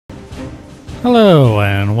Hello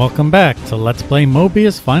and welcome back to Let's Play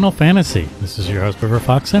Mobius Final Fantasy. This is your host, River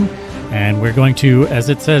Foxen, and we're going to, as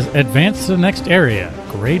it says, advance to the next area,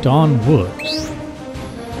 Grey Dawn Woods.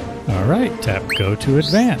 Alright, tap go to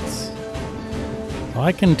advance. Well,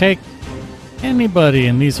 I can take anybody,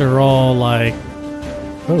 and these are all like...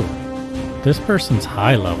 Oh, this person's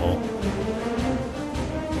high level.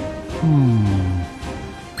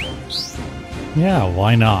 Yeah,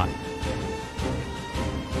 why not?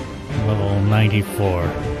 Level 94.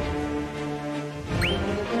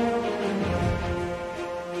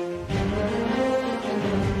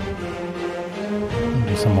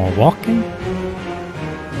 Do some more walking.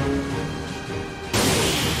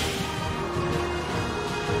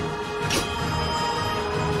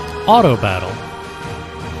 Auto battle.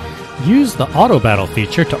 Use the auto battle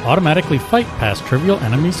feature to automatically fight past trivial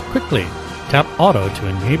enemies quickly. Tap auto to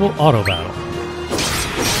enable auto battle.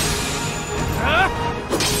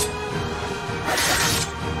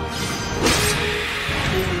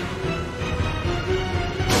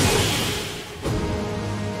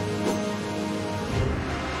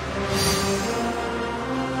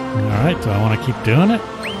 Alright, do I want to keep doing it?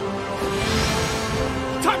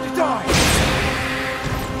 Time to die!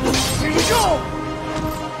 Here you go!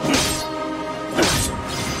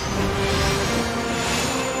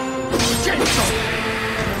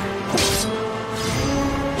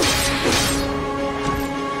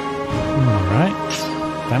 Alright,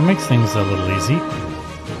 that makes things a little easy.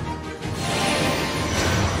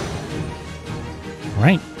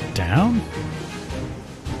 Right down?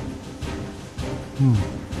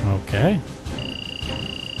 Okay.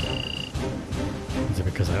 Is it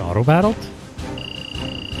because I auto-battled?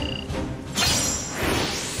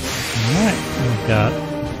 Alright, we've got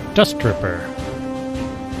Dust Ripper.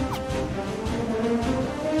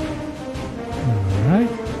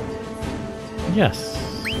 Alright. Yes.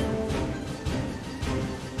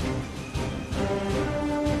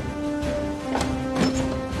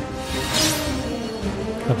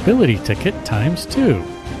 Ability ticket times 2.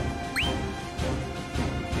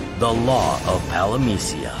 The law of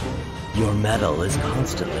Palamecia. Your metal is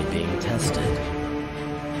constantly being tested.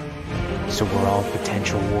 So we're all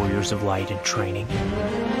potential warriors of light in training?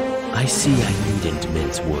 I see I needn't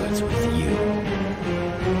mince words with you.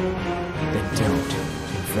 Then don't.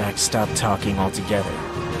 In fact, stop talking altogether.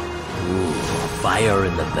 Ooh, fire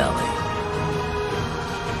in the belly.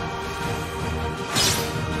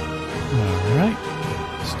 Alright.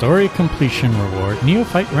 Story completion reward,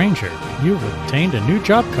 Neophyte Ranger. You've obtained a new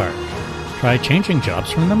job card. Try changing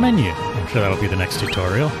jobs from the menu. I'm sure that'll be the next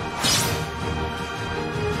tutorial.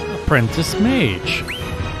 Apprentice Mage.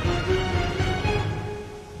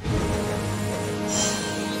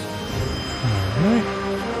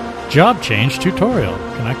 Alright. Job change tutorial.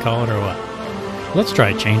 Can I call it or what? Let's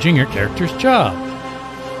try changing your character's job.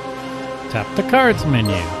 Tap the cards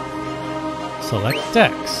menu. Select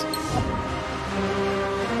decks.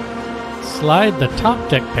 Slide the top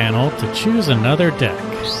deck panel to choose another deck.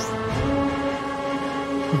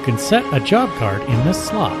 You can set a job card in this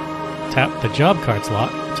slot. Tap the job card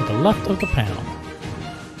slot to the left of the panel.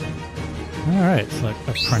 Alright, select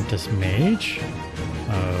Apprentice Mage.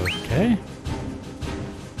 Okay.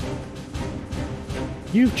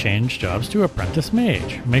 You've changed jobs to Apprentice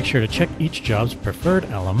Mage. Make sure to check each job's preferred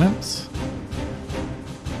elements.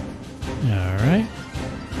 Alright.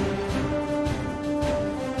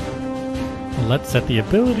 Let's set the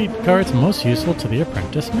ability cards most useful to the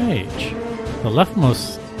Apprentice Mage. The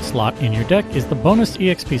leftmost slot in your deck is the bonus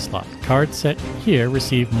EXP slot. Cards set here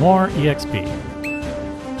receive more EXP.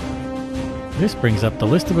 This brings up the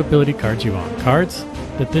list of ability cards you own. Cards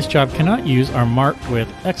that this job cannot use are marked with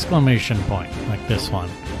exclamation point, like this one.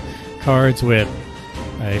 Cards with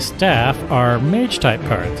a staff are mage type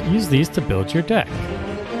cards. Use these to build your deck.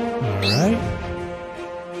 Alright.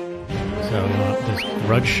 So we want this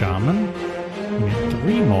Grudge Shaman. We need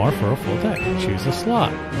 3 more for a full deck. Choose a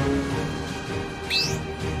slot.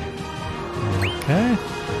 Okay.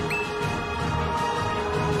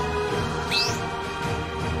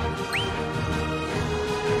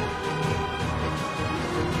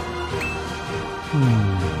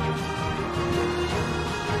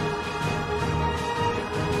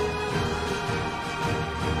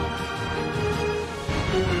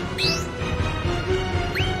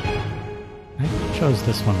 I chose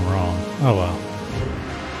this one wrong. Oh well.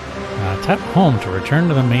 Tap home to return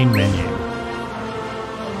to the main menu.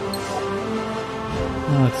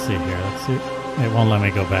 Let's see here. Let's see. It won't let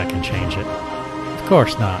me go back and change it. Of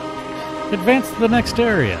course not. Advance to the next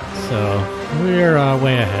area. So we're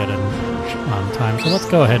way ahead on time. So let's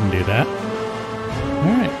go ahead and do that.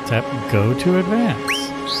 Alright, tap go to advance.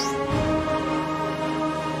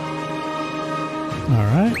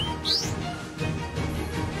 Alright.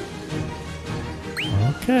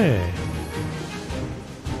 Okay.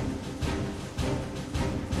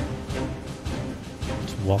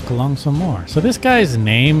 Let's walk along some more. So this guy's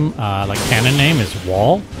name, like canon name, is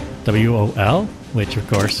Wol, W-O-L, which of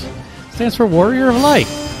course stands for Warrior of Light.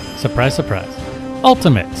 Surprise, surprise.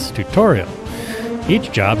 Ultimates tutorial.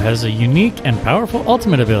 Each job has a unique and powerful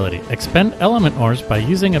ultimate ability. Expend element ores by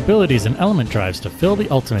using abilities and element drives to fill the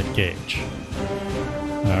ultimate gauge.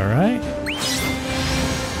 Alright.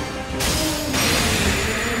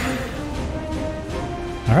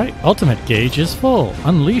 Alright, ultimate gauge is full.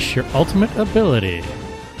 Unleash your ultimate ability.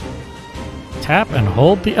 Tap and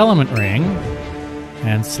hold the element ring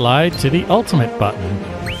and slide to the ultimate button.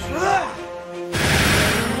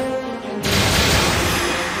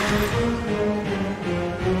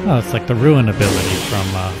 Oh, it's like the Ruin ability from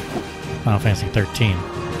Final Fantasy 13.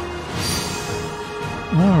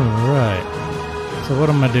 Alright. So what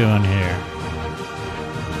am I doing here?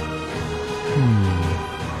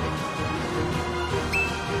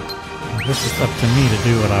 I guess it's up to me to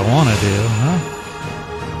do what I want to do, huh?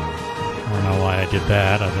 I don't know why I did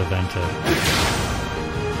that other than to...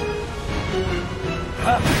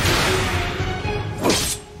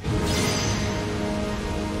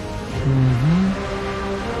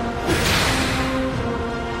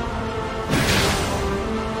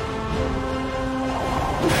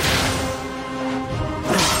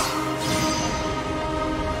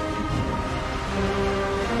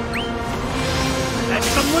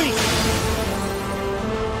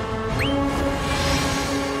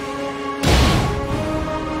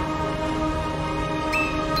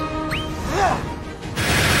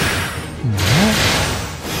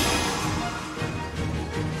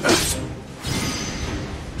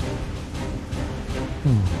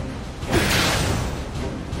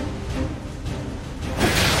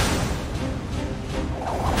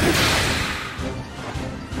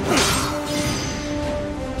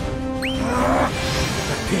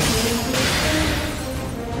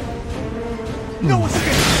 No escape!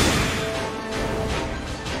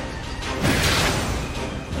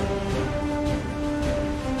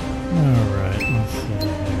 Alright, let's see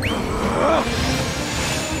here.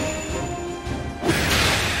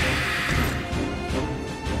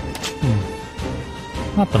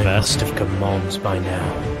 Not the I best. must have come moms by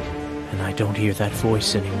now, and I don't hear that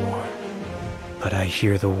voice anymore. But I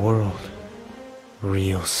hear the world.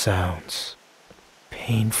 Real sounds.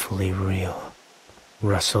 Painfully real.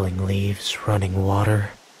 Rustling leaves, running water,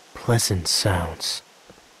 pleasant sounds.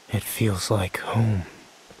 It feels like home.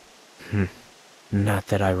 Not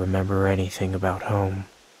that I remember anything about home.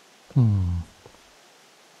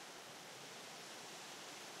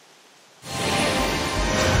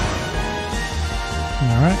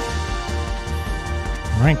 Alright.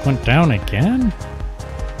 Rank went down again?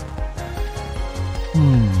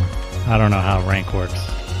 I don't know how rank works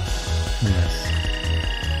in this.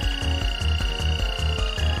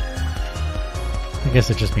 I guess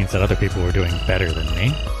it just means that other people were doing better than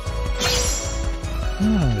me.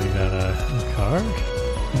 Oh, we got a card.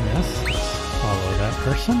 Yes, let's follow that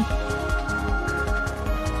person.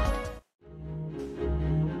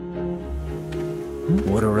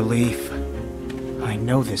 What a relief. I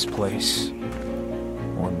know this place.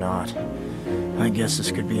 Or not. I guess this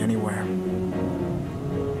could be anywhere.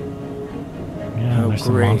 Yeah, Oh, there's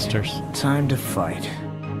some great. monsters. Time to fight.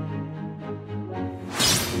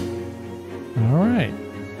 Alright.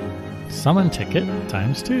 Summon ticket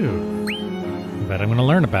times 2. I bet I'm going to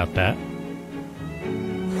learn about that.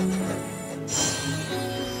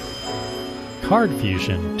 Card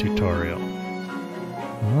fusion tutorial.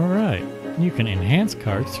 Alright. You can enhance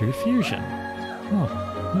cards through fusion. Oh,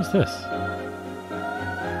 who's this?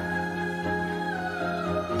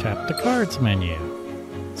 Tap the cards menu.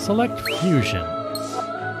 Select fusion.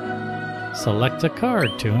 Select a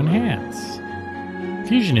card to enhance.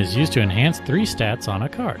 Fusion is used to enhance 3 stats on a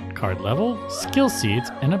card. Card level, skill seeds,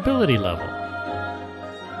 and ability level.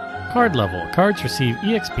 Card level. Cards receive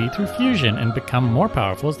EXP through fusion and become more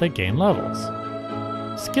powerful as they gain levels.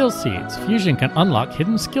 Skill seeds. Fusion can unlock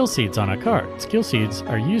hidden skill seeds on a card. Skill seeds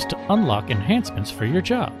are used to unlock enhancements for your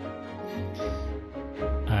job.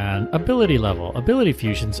 And ability level. Ability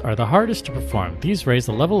fusions are the hardest to perform. These raise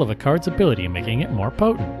the level of a card's ability, making it more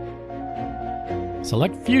potent.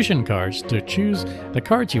 Select fusion cards to choose the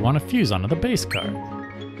cards you want to fuse onto the base card.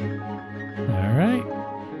 Alright.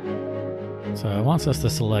 So it wants us to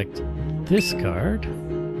select this card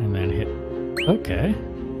and then hit OK.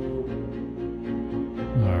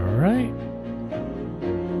 Alright.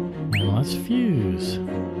 And let's fuse.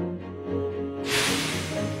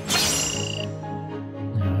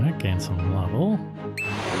 Alright, gain some level.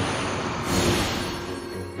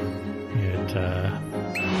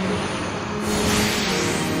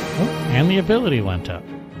 and the ability went up.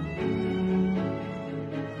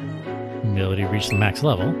 Ability reached the max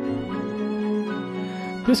level.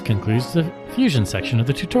 This concludes the fusion section of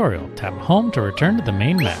the tutorial. Tap home to return to the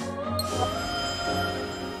main map.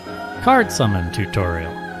 Card Summon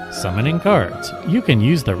Tutorial. Summoning cards. You can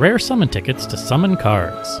use the rare summon tickets to summon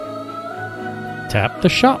cards. Tap the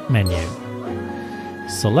shop menu.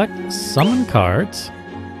 Select Summon Cards.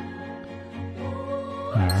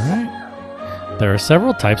 Alright. There are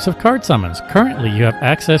several types of card summons. Currently you have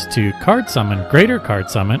access to Card Summon, Greater Card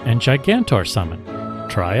Summon, and Gigantor Summon.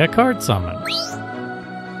 Try a card summon.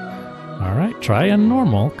 Alright, try a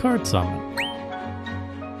normal card summon.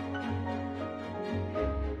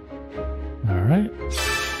 Alright.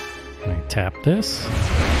 Let me tap this.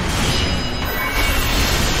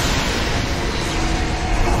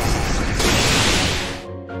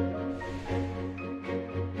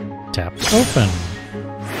 Tap open.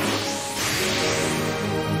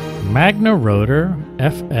 Magna Rotor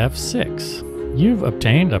FF6. You've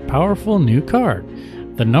obtained a powerful new card.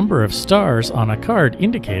 The number of stars on a card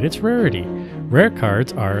indicate its rarity. Rare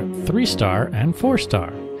cards are 3-star and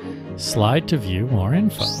 4-star. Slide to view more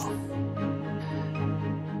info.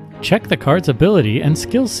 Check the card's ability and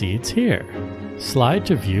skill seeds here. Slide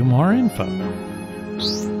to view more info.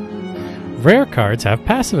 Rare cards have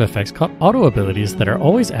passive effects called auto abilities that are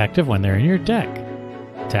always active when they're in your deck.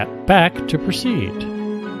 Tap back to proceed.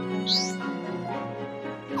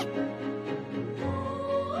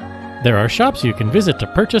 There are shops you can visit to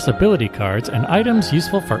purchase ability cards and items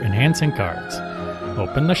useful for enhancing cards.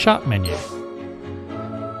 Open the shop menu.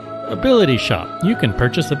 Ability Shop. You can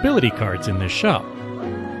purchase ability cards in this shop.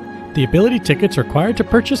 The ability tickets required to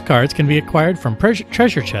purchase cards can be acquired from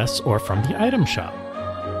treasure chests or from the item shop.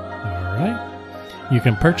 Alright. You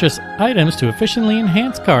can purchase items to efficiently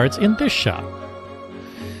enhance cards in this shop.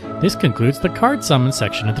 This concludes the card summon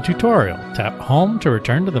section of the tutorial. Tap home to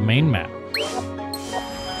return to the main map.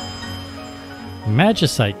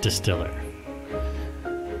 Magicite Distiller.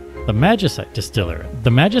 The Magicite Distiller. The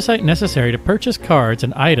Magicite necessary to purchase cards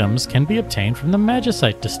and items can be obtained from the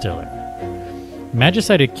Magicite Distiller.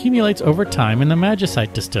 Magicite accumulates over time in the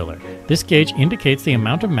Magicite Distiller. This gauge indicates the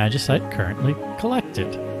amount of Magicite currently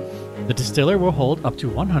collected. The distiller will hold up to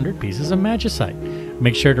 100 pieces of Magicite.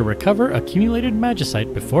 Make sure to recover accumulated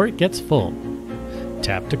Magicite before it gets full.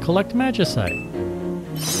 Tap to collect Magicite.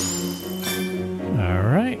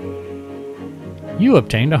 Alright. You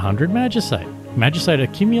obtained 100 Magicite. Magicite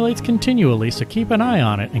accumulates continually, so keep an eye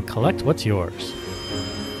on it and collect what's yours.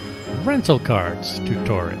 Rental Cards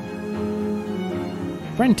Tutorial.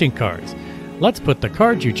 Renting cards. Let's put the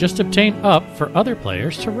cards you just obtained up for other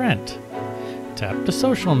players to rent. Tap the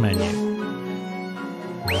social menu.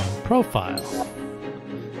 Profile.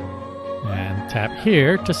 And tap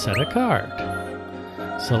here to set a card.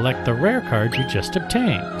 Select the rare card you just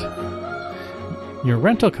obtained. Your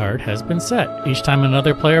rental card has been set. Each time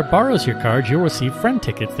another player borrows your card, you'll receive friend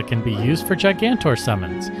tickets that can be used for Gigantor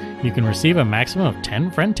summons. You can receive a maximum of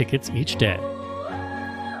 10 friend tickets each day.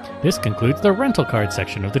 This concludes the rental card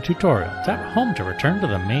section of the tutorial. Tap home to return to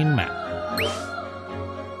the main map.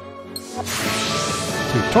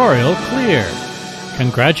 Tutorial clear!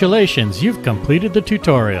 Congratulations, you've completed the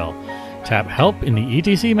tutorial. Tap help in the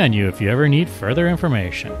ETC menu if you ever need further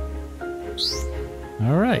information.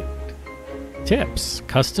 Alright. Tips.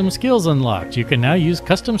 Custom skills unlocked. You can now use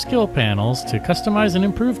custom skill panels to customize and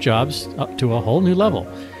improve jobs up to a whole new level.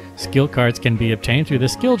 Skill cards can be obtained through the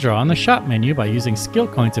skill draw on the shop menu by using skill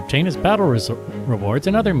coins obtained as battle rewards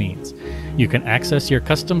and other means. You can access your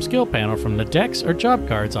custom skill panel from the decks or job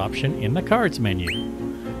cards option in the cards menu.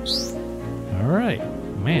 Alright,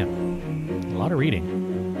 man, a lot of reading.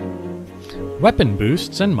 Weapon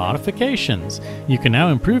boosts and modifications. You can now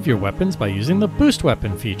improve your weapons by using the boost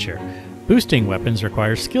weapon feature. Boosting weapons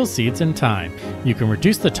requires skill seeds and time. You can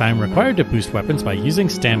reduce the time required to boost weapons by using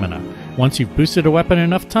stamina. Once you've boosted a weapon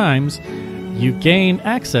enough times, you gain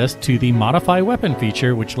access to the Modify Weapon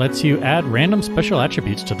feature, which lets you add random special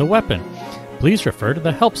attributes to the weapon. Please refer to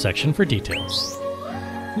the Help section for details.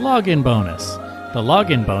 Login bonus. The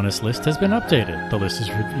login bonus list has been updated. The list is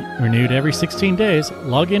renewed every 16 days.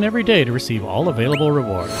 Log in every day to receive all available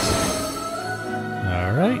rewards.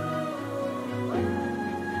 Alright.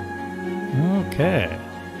 Okay.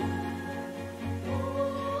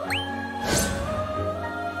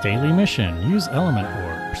 Daily mission. Use element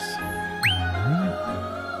orbs.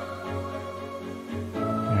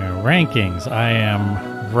 Rankings. I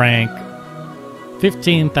am rank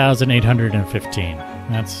 15,815.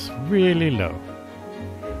 That's really low.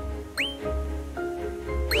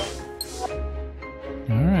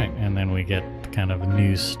 Alright, and then we get kind of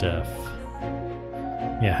new stuff.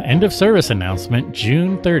 Yeah, end of service announcement,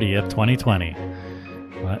 June 30th, 2020.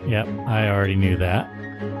 Yep, I already knew that.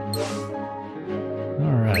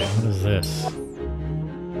 Alright, what is this?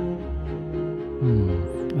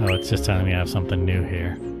 Oh, it's just telling me I have something new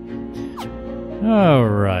here.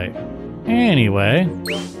 Alright. Anyway,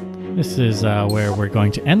 this is where we're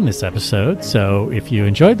going to end this episode, so if you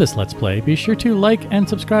enjoyed this Let's Play, be sure to like and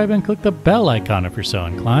subscribe and click the bell icon if you're so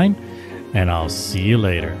inclined, and I'll see you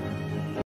later.